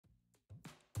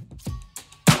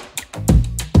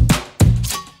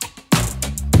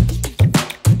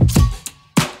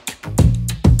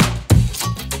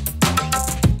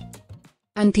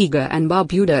Antigua and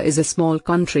Barbuda is a small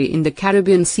country in the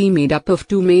Caribbean Sea made up of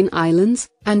two main islands,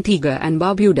 Antigua and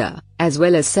Barbuda, as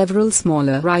well as several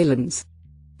smaller islands.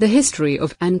 The history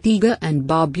of Antigua and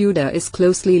Barbuda is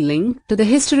closely linked to the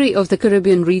history of the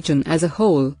Caribbean region as a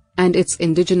whole, and its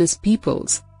indigenous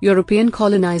peoples, European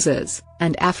colonizers,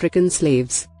 and African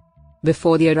slaves.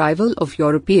 Before the arrival of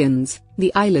Europeans,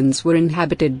 the islands were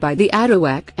inhabited by the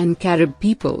Arawak and Carib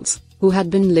peoples, who had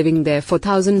been living there for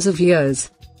thousands of years.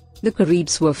 The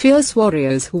Caribs were fierce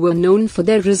warriors who were known for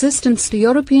their resistance to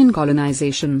European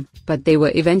colonization, but they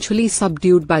were eventually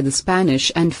subdued by the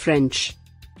Spanish and French.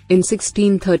 In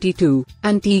 1632,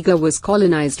 Antigua was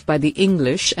colonized by the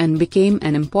English and became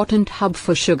an important hub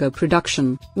for sugar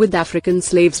production, with African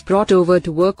slaves brought over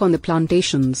to work on the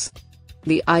plantations.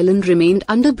 The island remained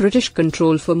under British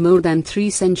control for more than 3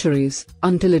 centuries,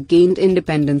 until it gained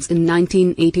independence in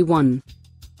 1981.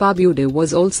 Barbuda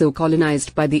was also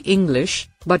colonized by the English,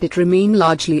 but it remained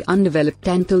largely undeveloped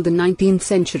until the 19th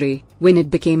century, when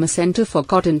it became a center for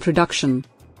cotton production.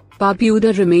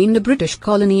 Barbuda remained a British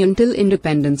colony until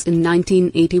independence in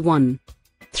 1981.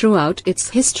 Throughout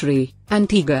its history,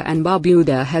 Antigua and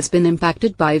Barbuda has been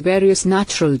impacted by various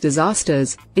natural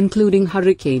disasters, including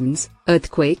hurricanes,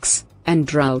 earthquakes, and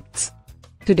droughts.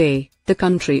 Today, the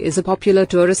country is a popular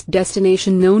tourist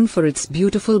destination known for its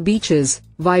beautiful beaches,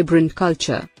 vibrant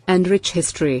culture, and rich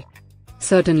history.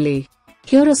 Certainly.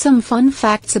 Here are some fun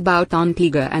facts about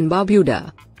Antigua and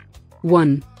Barbuda.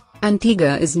 1.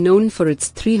 Antigua is known for its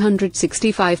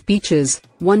 365 beaches,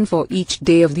 one for each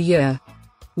day of the year.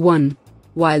 1.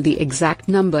 While the exact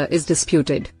number is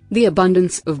disputed, the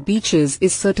abundance of beaches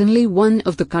is certainly one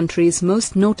of the country's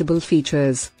most notable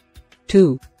features.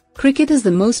 2. Cricket is the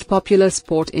most popular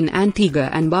sport in Antigua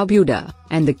and Barbuda,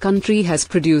 and the country has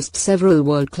produced several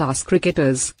world-class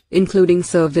cricketers, including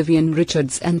Sir Vivian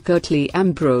Richards and Curtly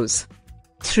Ambrose.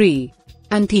 3.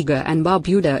 Antigua and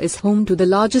Barbuda is home to the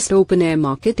largest open-air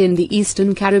market in the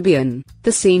Eastern Caribbean,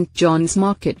 the St. John's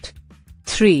Market.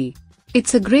 3.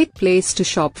 It's a great place to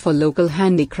shop for local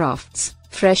handicrafts,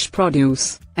 fresh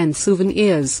produce, and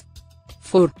souvenirs.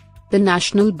 4. The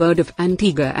national bird of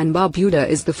Antigua and Barbuda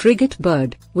is the frigate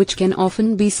bird, which can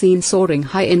often be seen soaring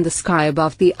high in the sky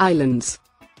above the islands.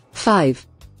 5.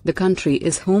 The country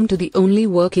is home to the only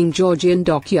working Georgian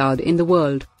dockyard in the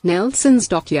world, Nelson's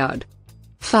Dockyard.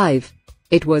 5.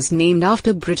 It was named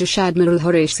after British Admiral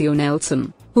Horatio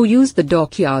Nelson, who used the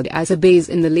dockyard as a base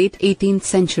in the late 18th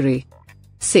century.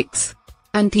 6.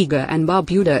 Antigua and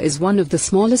Barbuda is one of the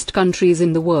smallest countries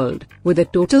in the world, with a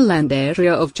total land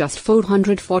area of just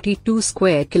 442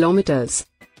 square kilometers.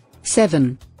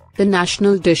 7. The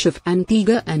national dish of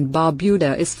Antigua and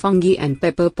Barbuda is fungi and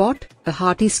pepper pot, a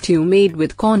hearty stew made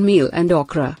with cornmeal and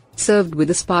okra, served with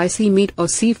a spicy meat or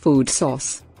seafood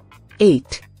sauce.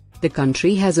 8. The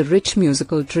country has a rich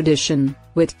musical tradition,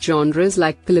 with genres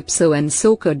like calypso and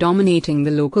soca dominating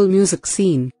the local music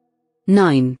scene.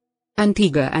 9.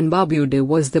 Antigua and Barbuda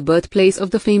was the birthplace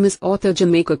of the famous author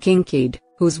Jamaica Kincaid,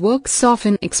 whose works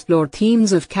often explore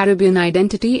themes of Caribbean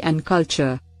identity and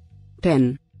culture.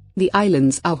 10. The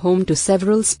islands are home to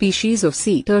several species of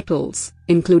sea turtles,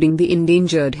 including the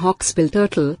endangered hawksbill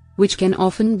turtle, which can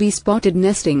often be spotted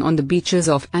nesting on the beaches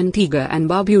of Antigua and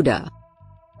Barbuda.